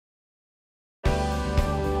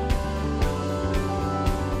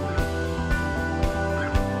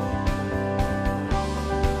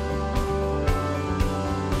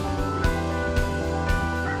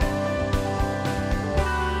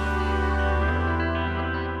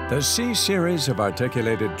The C series of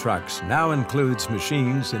articulated trucks now includes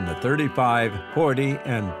machines in the 35, 40,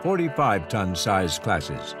 and 45-ton size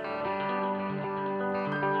classes.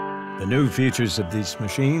 The new features of these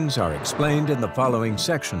machines are explained in the following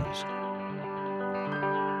sections.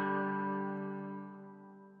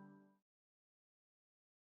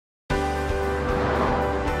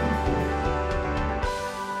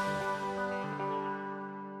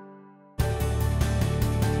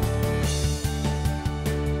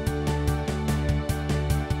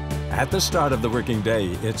 At the start of the working day,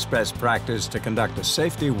 it's best practice to conduct a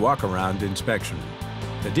safety walk-around inspection.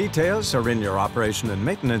 The details are in your operation and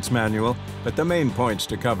maintenance manual, but the main points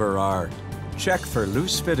to cover are: check for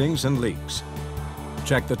loose fittings and leaks.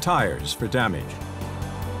 Check the tires for damage.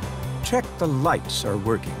 Check the lights are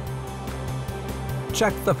working.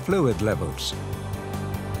 Check the fluid levels.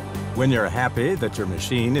 When you're happy that your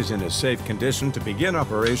machine is in a safe condition to begin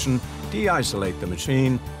operation, de-isolate the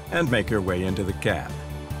machine and make your way into the cab.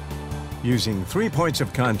 Using 3 points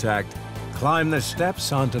of contact, climb the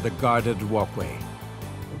steps onto the guarded walkway.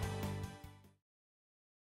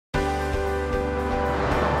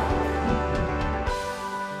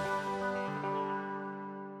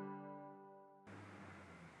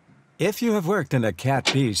 If you have worked in a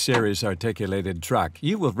Cat B series articulated truck,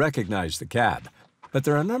 you will recognize the cab, but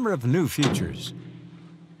there are a number of new features.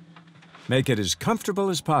 Make it as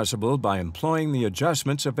comfortable as possible by employing the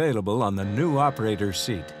adjustments available on the new operator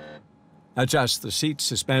seat. Adjust the seat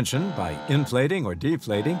suspension by inflating or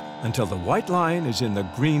deflating until the white line is in the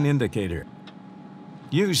green indicator.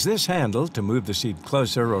 Use this handle to move the seat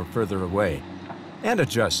closer or further away, and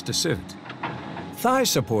adjust to suit. Thigh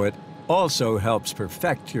support also helps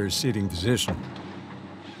perfect your seating position.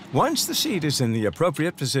 Once the seat is in the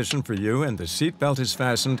appropriate position for you and the seat belt is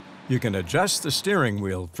fastened, you can adjust the steering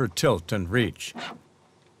wheel for tilt and reach.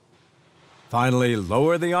 Finally,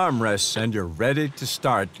 lower the armrests and you're ready to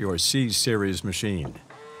start your C-Series machine.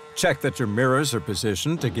 Check that your mirrors are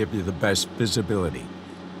positioned to give you the best visibility.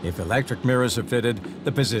 If electric mirrors are fitted,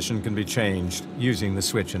 the position can be changed using the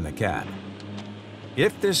switch in the cab.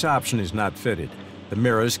 If this option is not fitted, the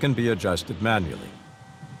mirrors can be adjusted manually.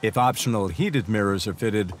 If optional heated mirrors are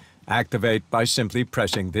fitted, activate by simply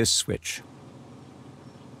pressing this switch.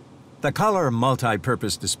 The Color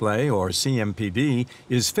Multi-Purpose Display, or CMPD,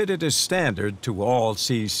 is fitted as standard to all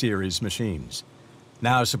C-Series machines.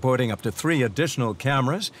 Now supporting up to 3 additional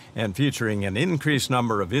cameras and featuring an increased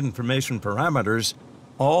number of information parameters,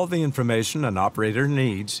 all the information an operator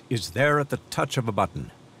needs is there at the touch of a button.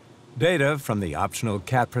 Data from the optional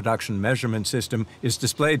CAT production measurement system is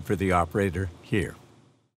displayed for the operator here.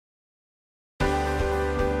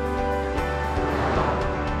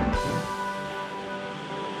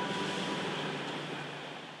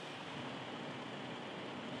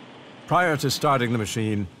 Prior to starting the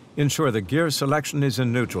machine, ensure the gear selection is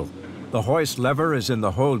in neutral, the hoist lever is in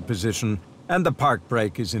the hold position, and the park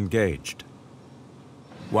brake is engaged.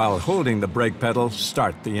 While holding the brake pedal,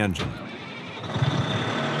 start the engine.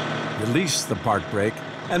 Release the park brake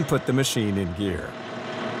and put the machine in gear.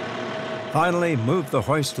 Finally, move the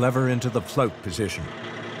hoist lever into the float position.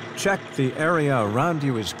 Check the area around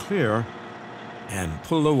you is clear and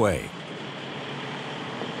pull away.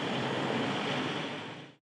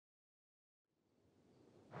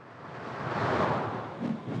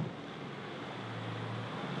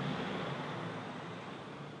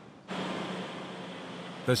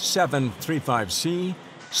 The 735C,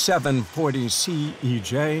 740C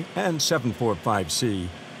EJ, and 745C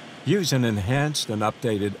use an enhanced and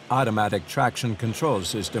updated automatic traction control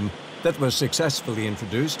system that was successfully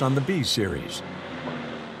introduced on the B series.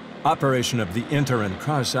 Operation of the inter- and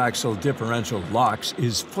cross-axle differential locks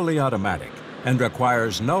is fully automatic and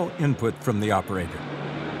requires no input from the operator.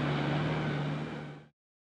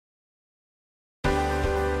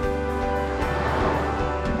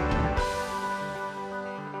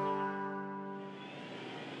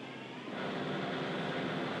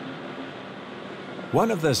 One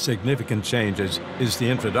of the significant changes is the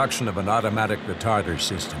introduction of an automatic retarder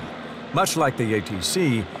system. Much like the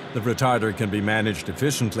ATC, the retarder can be managed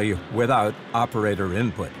efficiently without operator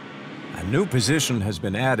input. A new position has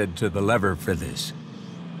been added to the lever for this.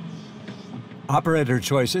 Operator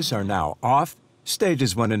choices are now off,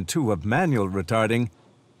 stages 1 and 2 of manual retarding,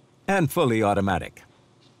 and fully automatic.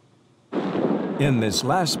 In this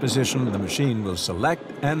last position, the machine will select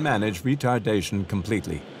and manage retardation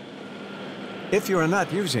completely. If you are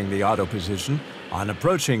not using the auto position, on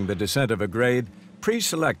approaching the descent of a grade,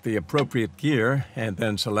 pre-select the appropriate gear and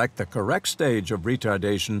then select the correct stage of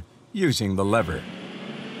retardation using the lever.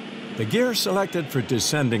 The gear selected for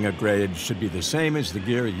descending a grade should be the same as the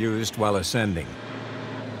gear used while ascending.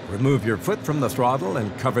 Remove your foot from the throttle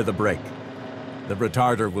and cover the brake. The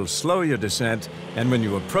retarder will slow your descent, and when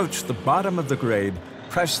you approach the bottom of the grade,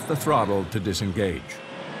 press the throttle to disengage.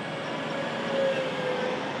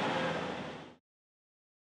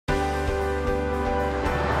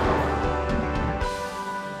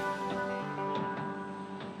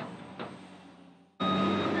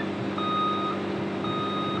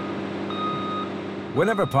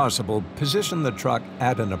 Whenever possible, position the truck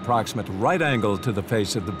at an approximate right angle to the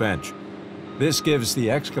face of the bench. This gives the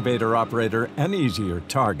excavator operator an easier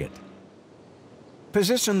target.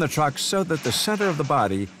 Position the truck so that the center of the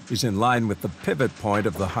body is in line with the pivot point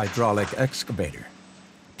of the hydraulic excavator.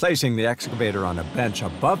 Placing the excavator on a bench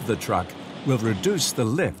above the truck will reduce the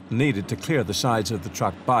lift needed to clear the sides of the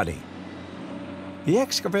truck body. The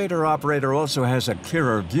excavator operator also has a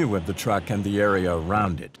clearer view of the truck and the area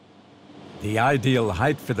around it. The ideal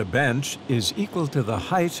height for the bench is equal to the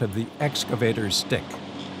height of the excavator stick.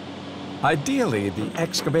 Ideally, the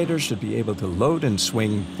excavator should be able to load and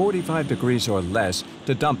swing 45 degrees or less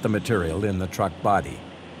to dump the material in the truck body.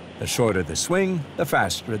 The shorter the swing, the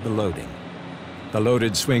faster the loading. The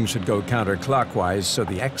loaded swing should go counterclockwise so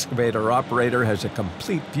the excavator operator has a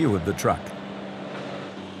complete view of the truck.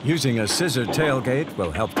 Using a scissor tailgate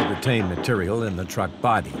will help to retain material in the truck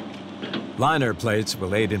body. Liner plates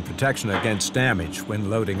will aid in protection against damage when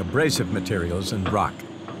loading abrasive materials and rock.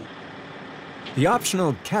 The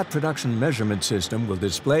optional CAT production measurement system will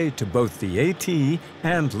display to both the AT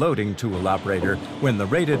and loading tool operator when the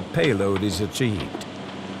rated payload is achieved.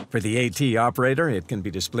 For the AT operator, it can be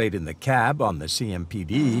displayed in the cab on the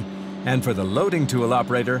CMPD, and for the loading tool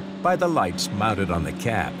operator, by the lights mounted on the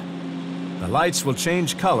cab. The lights will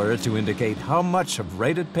change color to indicate how much of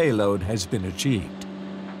rated payload has been achieved.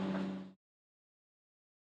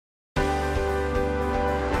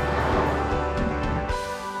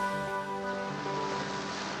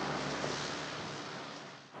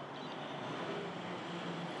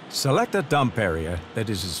 Select a dump area that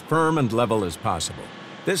is as firm and level as possible.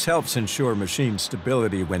 This helps ensure machine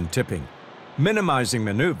stability when tipping. Minimizing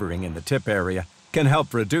maneuvering in the tip area can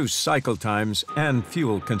help reduce cycle times and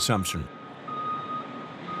fuel consumption.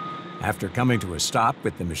 After coming to a stop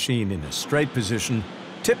with the machine in a straight position,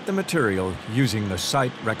 tip the material using the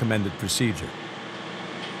site recommended procedure.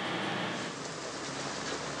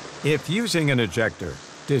 If using an ejector,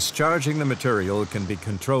 discharging the material can be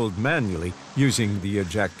controlled manually using the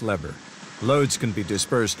eject lever. Loads can be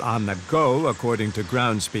dispersed on the go according to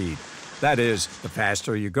ground speed. That is, the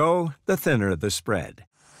faster you go, the thinner the spread.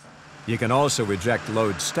 You can also eject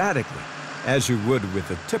loads statically, as you would with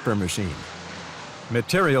a tipper machine.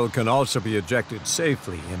 Material can also be ejected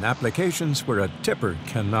safely in applications where a tipper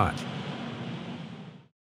cannot.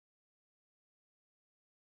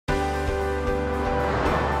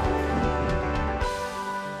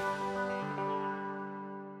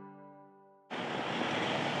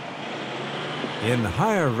 In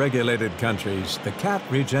higher regulated countries, the CAT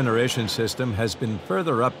regeneration system has been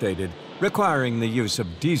further updated, requiring the use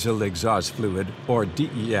of diesel exhaust fluid, or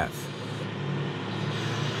DEF.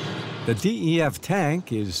 The DEF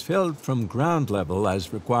tank is filled from ground level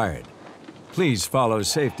as required. Please follow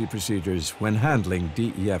safety procedures when handling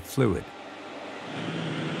DEF fluid.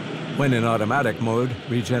 When in automatic mode,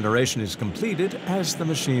 regeneration is completed as the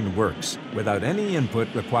machine works, without any input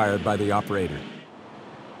required by the operator.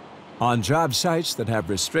 On job sites that have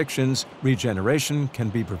restrictions, regeneration can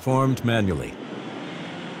be performed manually.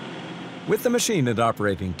 With the machine at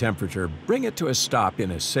operating temperature, bring it to a stop in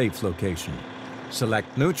a safe location.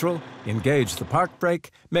 Select neutral, engage the park brake,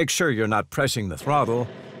 make sure you're not pressing the throttle,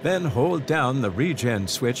 then hold down the regen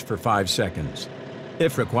switch for 5 seconds.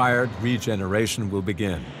 If required, regeneration will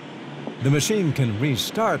begin. The machine can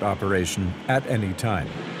restart operation at any time.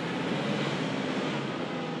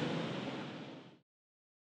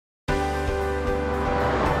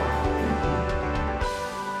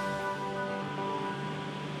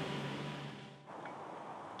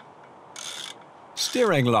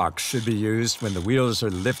 Steering locks should be used when the wheels are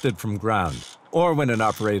lifted from ground, or when an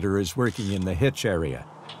operator is working in the hitch area.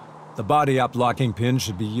 The body up locking pin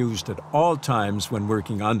should be used at all times when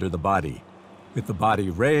working under the body. With the body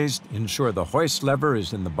raised, ensure the hoist lever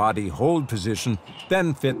is in the body hold position,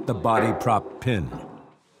 then fit the body prop pin.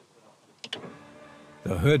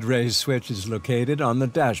 The hood raise switch is located on the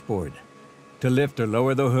dashboard. To lift or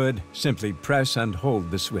lower the hood, simply press and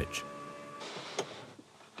hold the switch.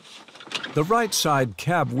 The right side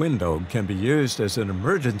cab window can be used as an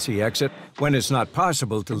emergency exit when it's not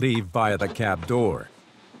possible to leave via the cab door.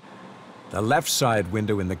 The left side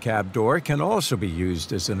window in the cab door can also be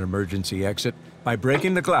used as an emergency exit by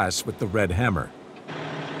breaking the glass with the red hammer.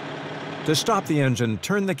 To stop the engine,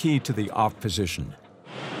 turn the key to the off position.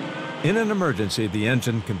 In an emergency, the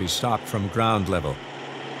engine can be stopped from ground level.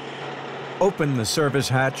 Open the service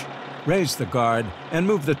hatch, raise the guard, and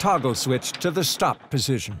move the toggle switch to the stop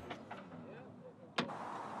position.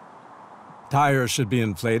 Tires should be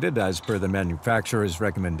inflated as per the manufacturer's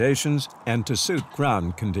recommendations and to suit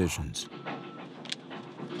ground conditions.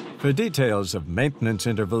 For details of maintenance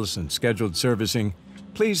intervals and scheduled servicing,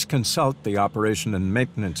 please consult the Operation and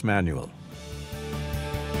Maintenance Manual.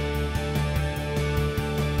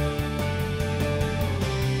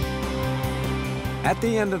 At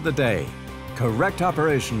the end of the day, correct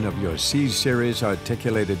operation of your C-Series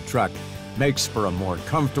articulated truck makes for a more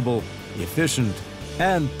comfortable, efficient,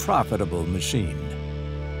 and profitable machine.